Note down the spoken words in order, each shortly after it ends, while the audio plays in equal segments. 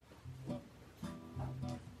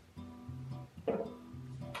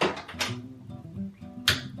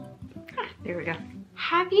There we go.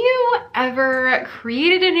 Have you ever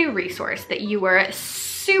created a new resource that you were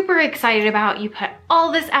super excited about? You put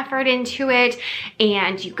all this effort into it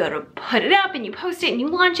and you go to put it up and you post it and you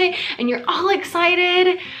launch it and you're all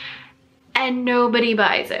excited and nobody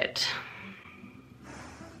buys it?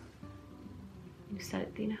 You said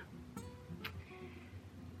it, Thina.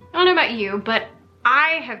 I don't know about you, but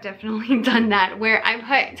I have definitely done that, where I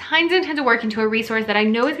put tons and tons of work into a resource that I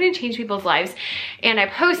know is going to change people's lives, and I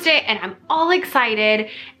post it and I'm all excited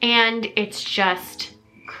and it's just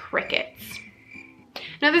crickets.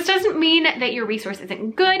 Now, this doesn't mean that your resource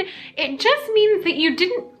isn't good. It just means that you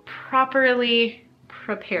didn't properly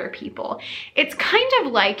prepare people. It's kind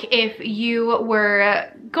of like if you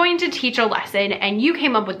were going to teach a lesson and you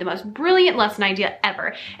came up with the most brilliant lesson idea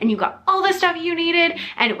ever, and you got all the stuff you needed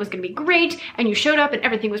and it was gonna be great, and you showed up and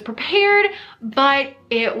everything was prepared, but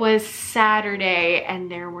it was Saturday and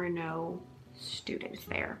there were no students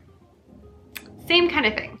there. Same kind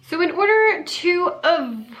of thing. So in order to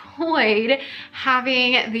avoid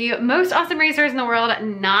having the most awesome resource in the world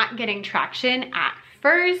not getting traction at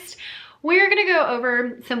first, we're gonna go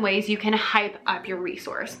over some ways you can hype up your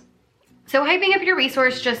resource. So hyping up your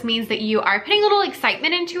resource just means that you are putting a little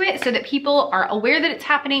excitement into it so that people are aware that it's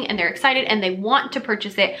happening and they're excited and they want to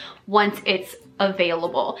purchase it once it's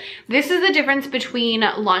available. This is the difference between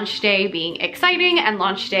launch day being exciting and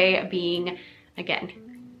launch day being, again,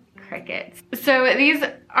 crickets. So these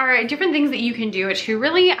are different things that you can do to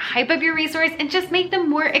really hype up your resource and just make them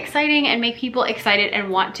more exciting and make people excited and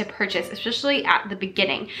want to purchase, especially at the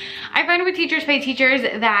beginning. I find with Teachers Pay Teachers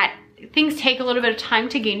that things take a little bit of time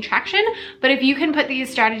to gain traction, but if you can put these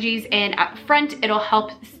strategies in up front, it'll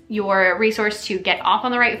help your resource to get off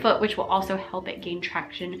on the right foot, which will also help it gain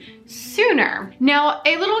traction sooner. Now,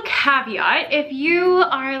 a little caveat, if you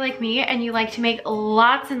are like me and you like to make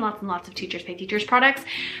lots and lots and lots of Teachers Pay Teachers products,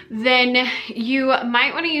 then you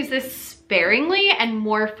might want to use this sparingly and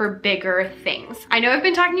more for bigger things. I know I've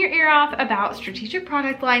been talking your ear off about strategic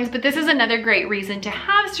product lines, but this is another great reason to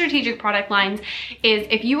have strategic product lines. Is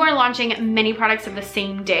if you are launching many products of the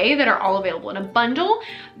same day that are all available in a bundle,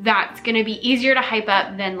 that's gonna be easier to hype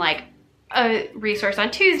up than like a resource on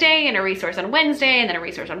Tuesday and a resource on Wednesday and then a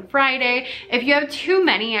resource on Friday. If you have too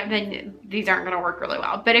many, then these aren't gonna work really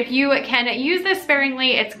well. But if you can use this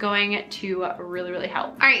sparingly, it's going to really, really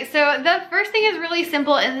help. All right, so the first thing is really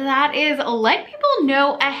simple, and that is let people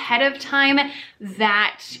know ahead of time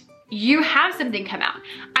that you have something come out.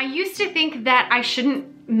 I used to think that I shouldn't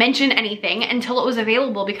mention anything until it was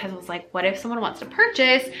available, because it was like, what if someone wants to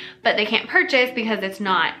purchase, but they can't purchase because it's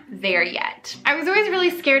not there yet? I was always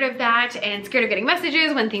really scared of that and scared of getting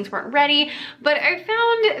messages when things weren't ready, but I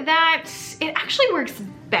found that it actually works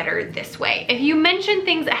better this way. If you mention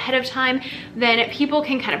things ahead of time, then people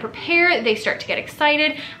can kind of prepare, they start to get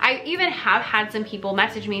excited. I even have had some people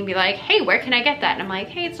message me and be like, hey, where can I get that? And I'm like,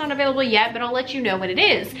 hey, it's not available yet, but I'll let you know when it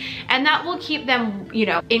is. And that will keep them, you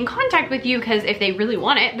know, in contact with you, because if they really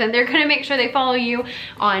want it, then they're gonna make sure they follow you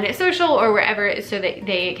on social or wherever so that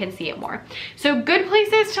they can see it more. So good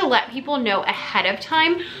places to let people know ahead of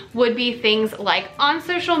time would be things like on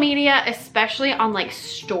social media, especially on like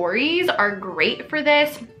stories are great for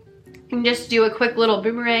this. And just do a quick little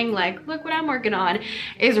boomerang, like, look what I'm working on,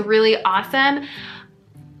 is really awesome.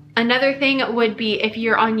 Another thing would be if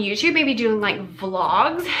you're on YouTube, maybe doing like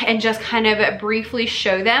vlogs and just kind of briefly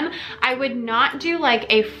show them. I would not do like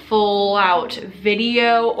a full out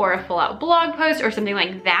video or a full out blog post or something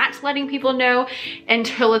like that, letting people know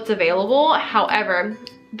until it's available. However,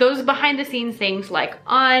 those behind the scenes things like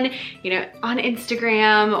on, you know, on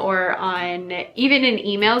Instagram or on even in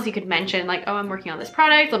emails, you could mention like, oh, I'm working on this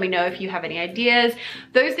product. Let me know if you have any ideas.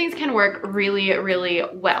 Those things can work really, really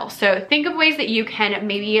well. So think of ways that you can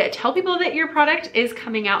maybe tell people that your product is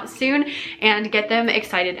coming out soon and get them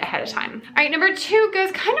excited ahead of time. All right, number 2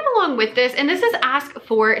 goes kind of along with this, and this is ask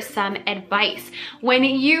for some advice. When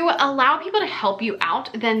you allow people to help you out,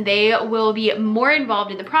 then they will be more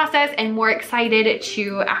involved in the process and more excited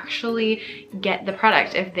to actually get the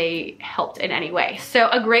product if they helped in any way. So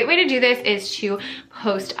a great way to do this is to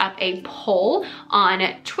post up a poll on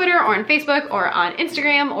Twitter or on Facebook or on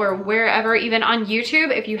Instagram or wherever, even on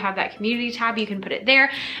YouTube. If you have that community tab, you can put it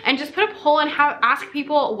there and just put a poll and ask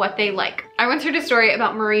people what they like. I once heard a story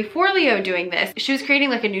about Marie Forleo doing this. She was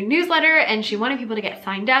creating like a new newsletter and she wanted people to get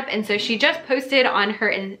signed up, and so she just posted on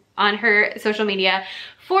her social media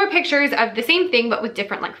 4 pictures of the same thing but with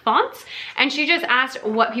different like fonts, and she just asked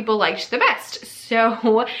what people liked the best.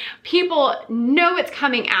 So people know it's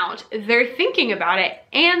coming out, they're thinking about it,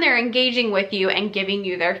 and they're engaging with you and giving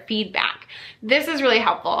you their feedback. This is really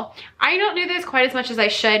helpful. I don't do this quite as much as I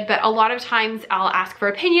should, but a lot of times I'll ask for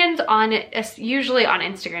opinions on, usually on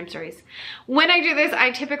Instagram stories. When I do this,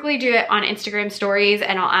 I typically do it on Instagram stories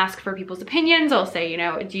and I'll ask for people's opinions. I'll say, you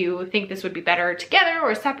know, do you think this would be better together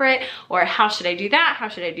or separate? Or how should I do that? How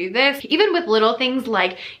should I do this? Even with little things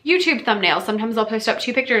like YouTube thumbnails, sometimes I'll post up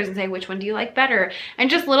 2 pictures and say, which one do you like better? And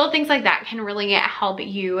just little things like that can really help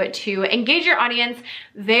you to engage your audience.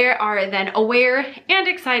 They are then aware and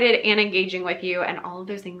excited and engaging with you, and all of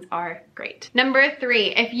those things are great. Number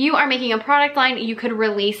 3, if you are making a product line, you could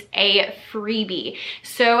release a freebie.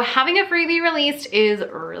 So having a freebie released is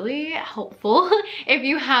really helpful if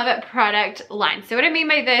you have a product line. So what I mean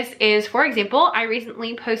by this is, for example, I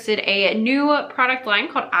recently posted a new product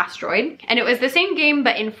line called Asteroid, and it was the same game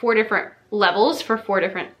but in 4 different levels for 4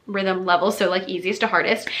 different rhythm levels, so like easiest to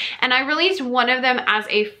hardest, and I released one of them as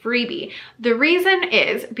a freebie. The reason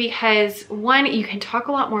is because, one, you can talk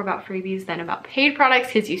a lot more about freebies than about paid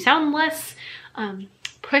products because you sound less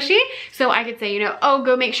pushy. So I could say, you know, oh,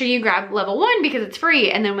 go make sure you grab level 1 because it's free,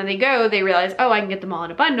 and then when they go, they realize, oh, I can get them all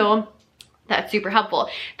in a bundle. That's super helpful.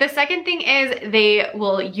 The second thing is they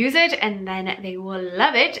will use it and then they will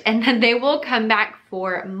love it and then they will come back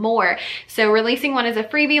for more. So releasing one as a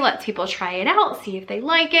freebie lets people try it out, see if they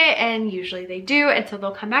like it, and usually they do, and so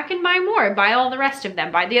they'll come back and buy more, buy all the rest of them,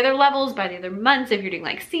 buy the other levels, buy the other months. If you're doing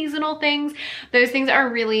like seasonal things, those things are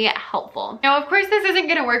really helpful. Now, of course, this isn't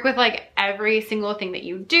gonna work with like every single thing that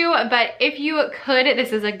you do, but if you could,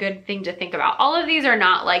 this is a good thing to think about. All of these are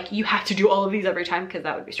not like you have to do all of these every time because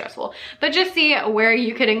that would be stressful, but just see where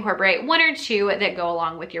you could incorporate 1 or 2 that go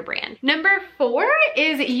along with your brand. Number 4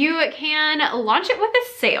 is you can launch it with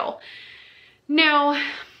a sale. Now,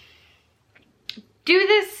 do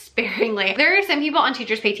this sparingly. There are some people on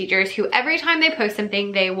Teachers Pay Teachers who every time they post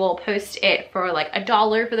something, they will post it for like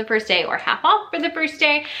 $1 for the first day or half off for the first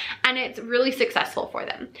day, and it's really successful for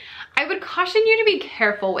them. I would caution you to be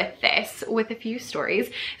careful with this with a few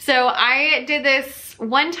stories. So I did this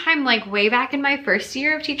one time like way back in my first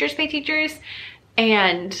year of Teachers Pay Teachers,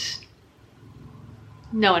 and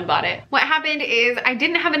no one bought it. What happened is I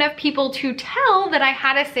didn't have enough people to tell that I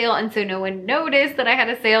had a sale, and so no one noticed that I had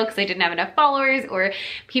a sale because I didn't have enough followers or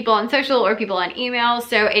people on social or people on email,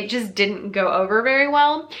 so it just didn't go over very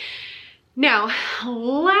well. Now,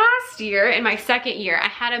 last year, in my second year, I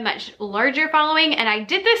had a much larger following and I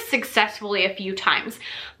did this successfully a few times.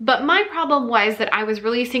 But my problem was that I was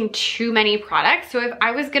releasing too many products. So if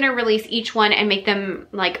I was gonna release each one and make them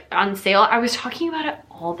like on sale, I was talking about it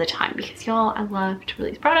all the time because y'all, I love to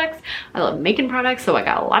release products. I love making products, so I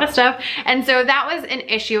got a lot of stuff. And so that was an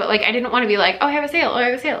issue. Like I didn't want to be like, oh, I have a sale, oh, I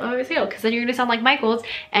have a sale, oh, I have a sale, because then you're gonna sound like Michaels.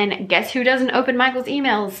 And guess who doesn't open Michaels'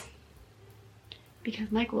 emails? Because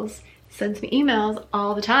Michaels sends me emails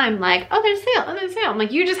all the time like, oh, there's a sale, oh, there's a sale. I'm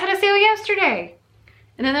like, you just had a sale yesterday.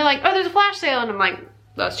 And then they're like, oh, there's a flash sale. And I'm like,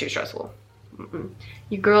 that's too stressful.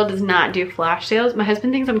 Your girl does not do flash sales. My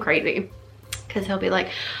husband thinks I'm crazy because he'll be like,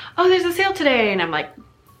 oh, there's a sale today. And I'm like,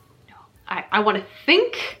 no, I want to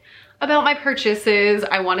think about my purchases.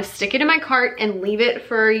 I want to stick it in my cart and leave it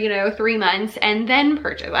for, you know, 3 months and then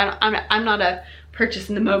purchase. I'm not a purchase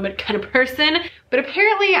in the moment kind of person, but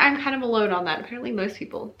apparently I'm kind of alone on that. Apparently most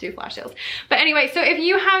people do flash sales. But anyway, so if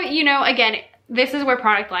you have, you know, again, this is where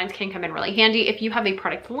product lines can come in really handy. If you have a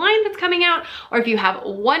product line that's coming out, or if you have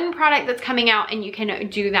one product that's coming out and you can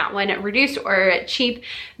do that one reduced or cheap,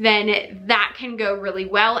 then that can go really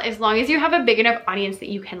well as long as you have a big enough audience that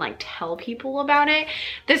you can like tell people about it.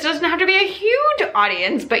 This doesn't have to be a huge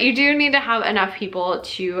audience, but you do need to have enough people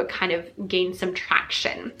to kind of gain some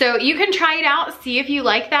traction. So you can try it out, see if you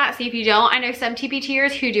like that, see if you don't. I know some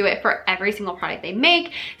TPTers who do it for every single product they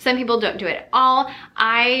make. Some people don't do it at all.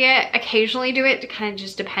 I occasionally do it kind of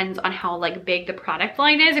just depends on how like big the product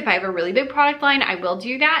line is. If I have a really big product line, I will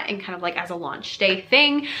do that and kind of like as a launch day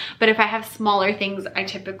thing. But if I have smaller things, I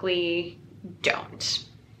typically don't.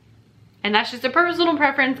 And that's just a personal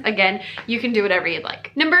preference. Again, you can do whatever you'd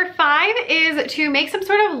like. Number 5 is to make some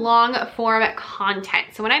sort of long form content.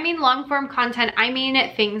 So when I mean long form content, I mean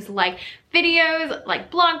things like videos,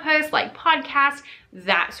 like blog posts, like podcasts,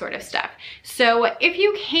 that sort of stuff. So if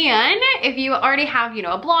you can, if you already have, you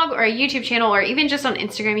know, a blog or a YouTube channel, or even just on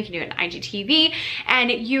Instagram, you can do an IGTV, and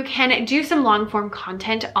you can do some long form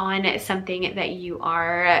content on something that you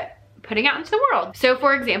are putting out into the world. So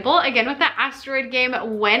for example, again, with that Asteroid game,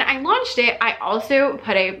 when I launched it, I also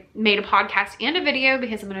made a podcast and a video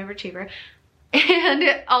because I'm an overachiever.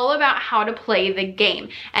 and all about how to play the game.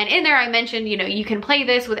 And in there I mentioned, you know, you can play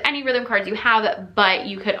this with any rhythm cards you have, but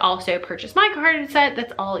you could also purchase my card set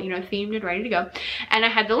that's all, you know, themed and ready to go. And I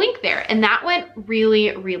had the link there, and that went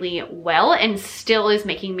really, really well and still is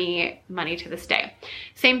making me money to this day.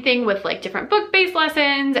 Same thing with like different book-based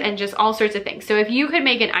lessons and just all sorts of things. So if you could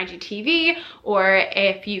make an IGTV, or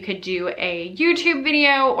if you could do a YouTube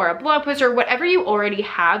video or a blog post or whatever you already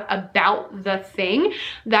have about the thing,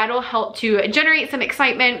 that'll help to generate some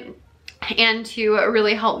excitement and to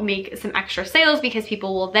really help make some extra sales, because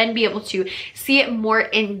people will then be able to see it more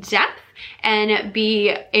in depth and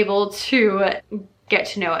be able to get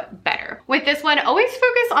to know it better. With this one, always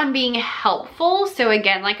focus on being helpful. So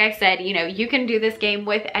again, like I said, you know, you can do this game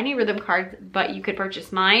with any rhythm cards, but you could purchase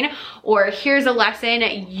mine, or here's a lesson,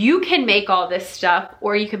 you can make all this stuff,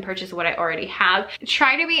 or you can purchase what I already have.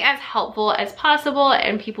 Try to be as helpful as possible,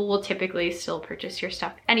 and people will typically still purchase your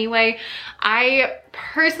stuff anyway. I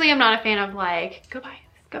personally am not a fan of like, go buy it.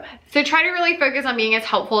 Go ahead. So try to really focus on being as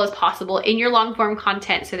helpful as possible in your long form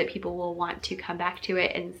content so that people will want to come back to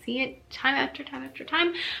it and see it time after time after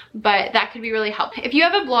time. But that could be really helpful. If you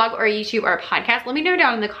have a blog or a YouTube or a podcast, let me know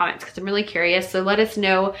down in the comments because I'm really curious. So let us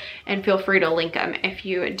know and feel free to link them if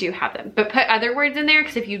you do have them. But put other words in there,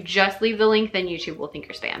 because if you just leave the link, then YouTube will think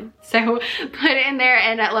you're spam. So put it in there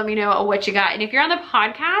and let me know what you got. And if you're on the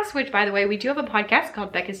podcast, which by the way, we do have a podcast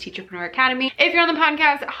called Becca's Teacherpreneur Academy. If you're on the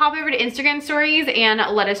podcast, hop over to Instagram stories and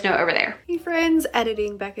let us know over there. Hey friends,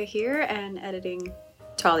 editing Becca here and editing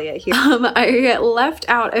Talia here. I left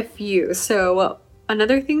out a few. So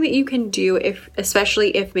another thing that you can do,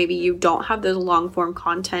 especially if maybe you don't have those long form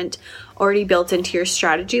content already built into your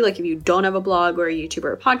strategy, like if you don't have a blog or a YouTube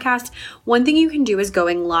or a podcast, one thing you can do is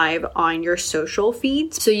going live on your social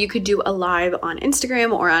feeds. So you could do a live on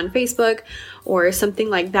Instagram or on Facebook or something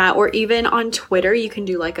like that, or even on Twitter, you can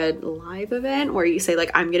do like a live event where you say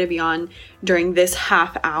like, I'm going to be on during this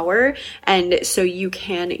half hour. And so you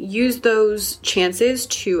can use those chances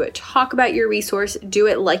to talk about your resource, do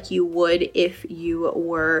it like you would if you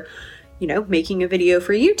were, you know, making a video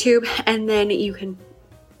for YouTube, and then you can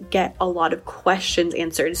get a lot of questions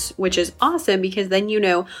answered, which is awesome because then you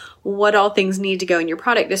know what all things need to go in your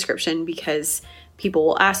product description, because people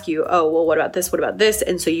will ask you, oh, well, what about this? What about this?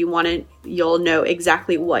 And so you'll know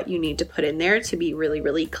exactly what you need to put in there to be really,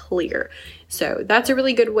 really clear. So that's a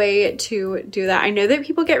really good way to do that. I know that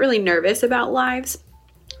people get really nervous about lives,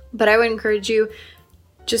 but I would encourage you,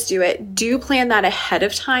 just do it. Do plan that ahead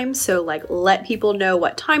of time. So like let people know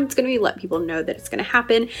what time it's going to be, let people know that it's going to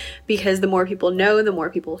happen, because the more people know, the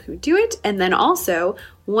more people who do it. And then also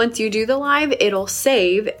once you do the live, it'll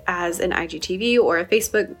save as an IGTV or a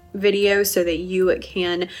Facebook video so that you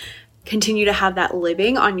can continue to have that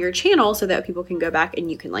living on your channel, so that people can go back and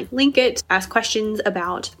you can like link it, ask questions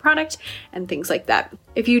about the product and things like that.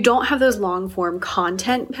 If you don't have those long form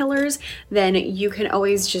content pillars, then you can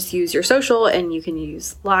always just use your social, and you can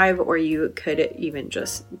use live, or you could even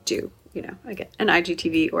just do, you know, again, an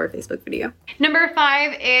IGTV or a Facebook video. Number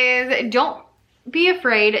 5 is don't be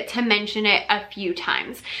afraid to mention it a few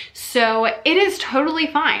times. So it is totally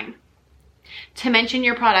fine to mention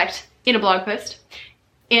your product in a blog post,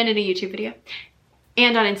 and in a YouTube video,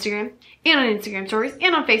 and on Instagram, and on Instagram stories,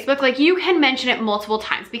 and on Facebook. Like, you can mention it multiple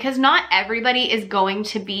times, because not everybody is going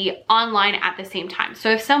to be online at the same time. So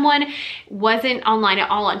if someone wasn't online at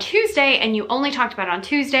all on Tuesday and you only talked about it on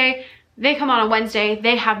Tuesday, they come on Wednesday,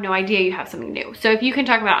 they have no idea you have something new. So if you can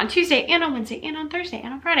talk about it on Tuesday and on Wednesday and on Thursday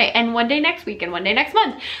and on Friday and one day next week and one day next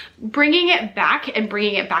month, bringing it back and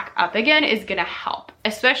bringing it back up again is gonna help.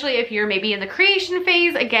 Especially if you're maybe in the creation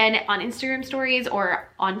phase, again, on Instagram stories or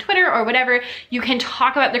on Twitter or whatever, you can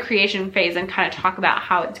talk about the creation phase and kind of talk about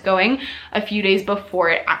how it's going a few days before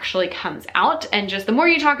it actually comes out. And just the more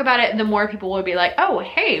you talk about it, the more people will be like, oh,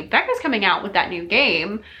 hey, Becca's coming out with that new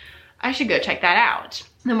game. I should go check that out.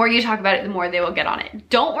 The more you talk about it, the more they will get on it.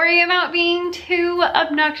 Don't worry about being too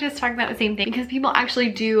obnoxious talking about the same thing, because people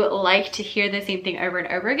actually do like to hear the same thing over and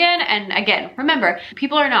over again. And again, remember,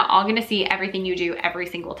 people are not all gonna see everything you do every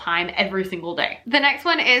single time, every single day. The next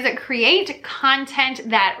one is create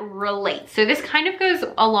content that relates. So this kind of goes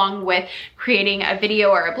along with creating a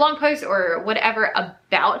video or a blog post or whatever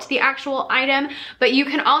about the actual item, but you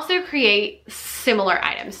can also create similar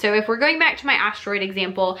items. So if we're going back to my asteroid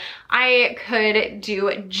example, I could do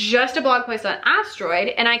just a blog post on asteroid,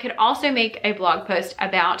 and I could also make a blog post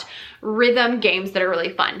about rhythm games that are really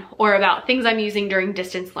fun, or about things I'm using during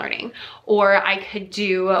distance learning, or I could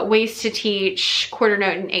do ways to teach quarter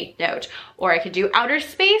note and eighth note, or I could do outer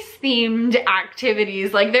space themed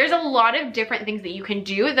activities. Like there's a lot of different things that you can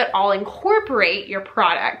do that all incorporate your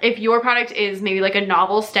product. If your product is maybe like a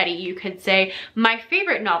novel study, you could say, my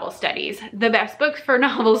favorite novel studies, the best books for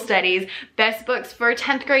novel studies, best books for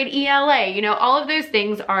 10th grade ELA. You know, all of those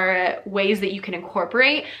things are ways that you can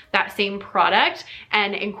incorporate that same product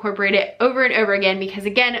and incorporate it over and over again, because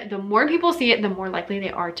again, the more people see it, the more likely they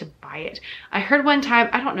are to buy it. I heard one time,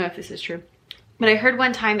 I don't know if this is true, but I heard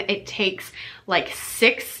one time it takes like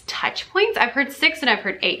 6 touch points. I've heard 6 and I've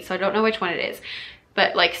heard 8, so I don't know which one it is.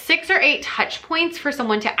 But like 6 or 8 touch points for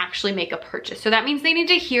someone to actually make a purchase. So that means they need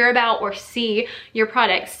to hear about or see your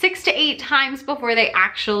product 6 to 8 times before they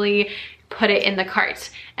actually put it in the cart.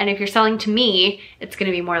 And if you're selling to me, it's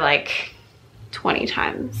gonna be more like 20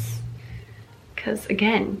 times. Because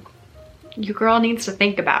again, your girl needs to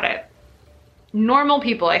think about it. Normal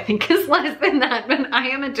people, I think, is less than that, but I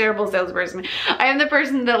am a terrible salesperson. I am the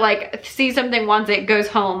person that like sees something, wants it, goes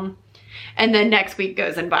home, and then next week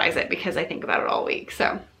goes and buys it because I think about it all week.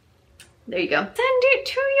 So there you go. Send it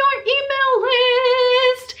to your email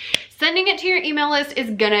list. Sending it to your email list is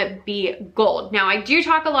gonna be gold. Now, I do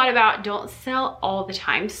talk a lot about don't sell all the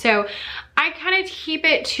time. So I kind of keep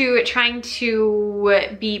it to trying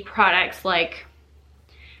to be products like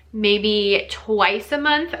maybe twice a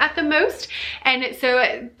month at the most. And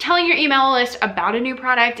so telling your email list about a new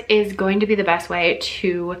product is going to be the best way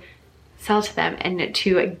to sell to them and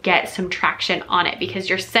to get some traction on it, because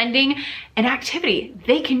you're sending an activity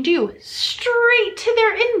they can do straight to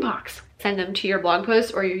their inbox. Send them to your blog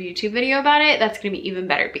post or your YouTube video about it. That's gonna be even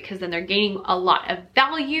better, because then they're gaining a lot of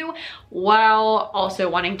value while also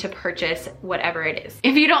wanting to purchase whatever it is.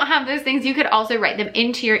 If you don't have those things, you could also write them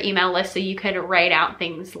into your email list. So you could write out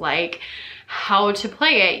things like how to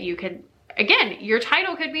play it. You could, again, your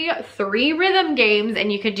title could be 3 rhythm games,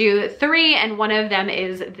 and you could do 3 and one of them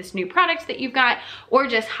is this new product that you've got, or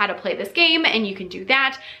just how to play this game, and you can do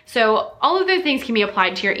that. So all of those things can be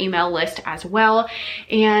applied to your email list as well.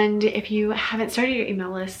 And if you haven't started your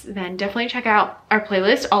email list, then definitely check out our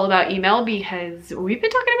playlist all about email, because we've been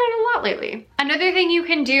talking about it a lot lately. Another thing you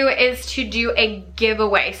can do is to do a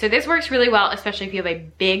giveaway. So this works really well, especially if you have a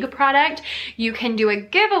big product. You can do a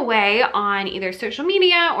giveaway on either social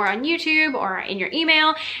media or on YouTube or in your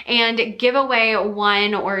email, and give away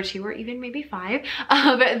 1 or 2 or even maybe 5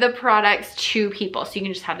 of the products to people. So you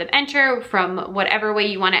can just have them enter from whatever way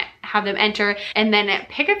you want to have them enter, and then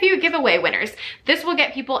pick a few giveaway winners. This will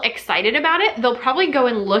get people excited about it. They'll probably go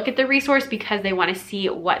and look at the resource because they want to see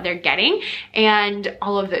what they're getting and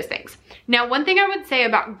all of those things. Now, one thing I would say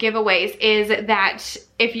about giveaways is that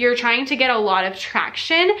if you're trying to get a lot of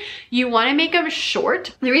traction, you want to make them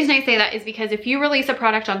short. The reason I say that is because if you release a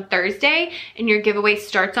product on Thursday and your giveaway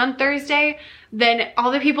starts on Thursday, then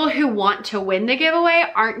all the people who want to win the giveaway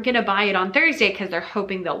aren't gonna buy it on Thursday because they're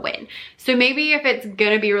hoping they'll win. So maybe if it's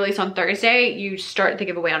gonna be released on Thursday, you start the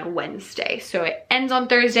giveaway on Wednesday. So it ends on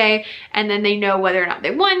Thursday, and then they know whether or not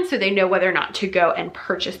they won, so they know whether or not to go and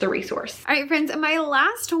purchase the resource. All right, friends, my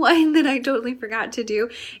last one that I totally forgot to do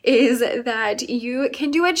is that you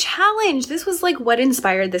can do a challenge. This was like what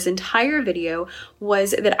inspired this entire video,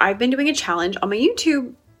 was that I've been doing a challenge on my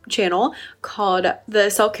YouTube channel called the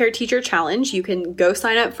Self-Care Teacher Challenge. You can go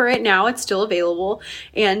sign up for it now. It's still available.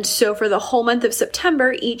 And so for the whole month of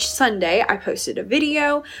September, each Sunday, I posted a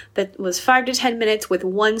video that was 5 to 10 minutes with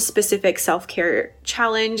one specific self-care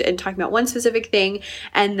challenge and talking about one specific thing.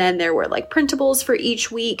 And then there were like printables for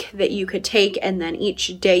each week that you could take. And then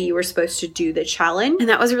each day you were supposed to do the challenge. And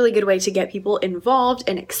that was a really good way to get people involved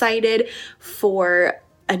and excited for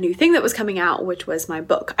a new thing that was coming out, which was my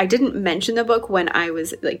book. I didn't mention the book when I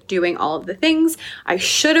was like doing all of the things. I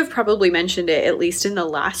should have probably mentioned it at least in the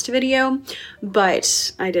last video,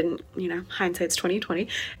 but I didn't, you know, hindsight's 2020.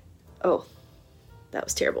 Oh, that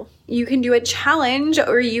was terrible. You can do a challenge,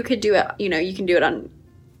 or you could do it, you know, you can do it on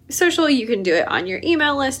social, you can do it on your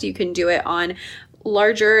email list, you can do it on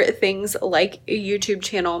larger things like a YouTube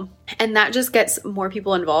channel, and that just gets more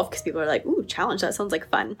people involved because people are like, ooh, challenge, that sounds like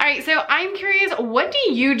fun. All right, so I'm curious, what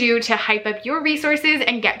do you do to hype up your resources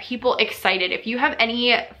and get people excited? If you have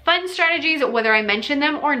any fun strategies, whether I mention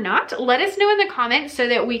them or not, let us know in the comments so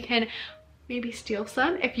that we can maybe steal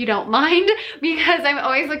some if you don't mind, because I'm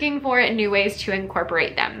always looking for new ways to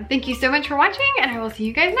incorporate them. Thank you so much for watching, and I will see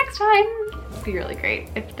you guys next time. It'd be really great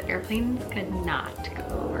if the airplanes could not go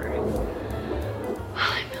over while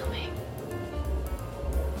I'm filming.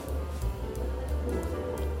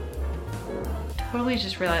 Totally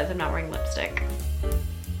just realized I'm not wearing lipstick.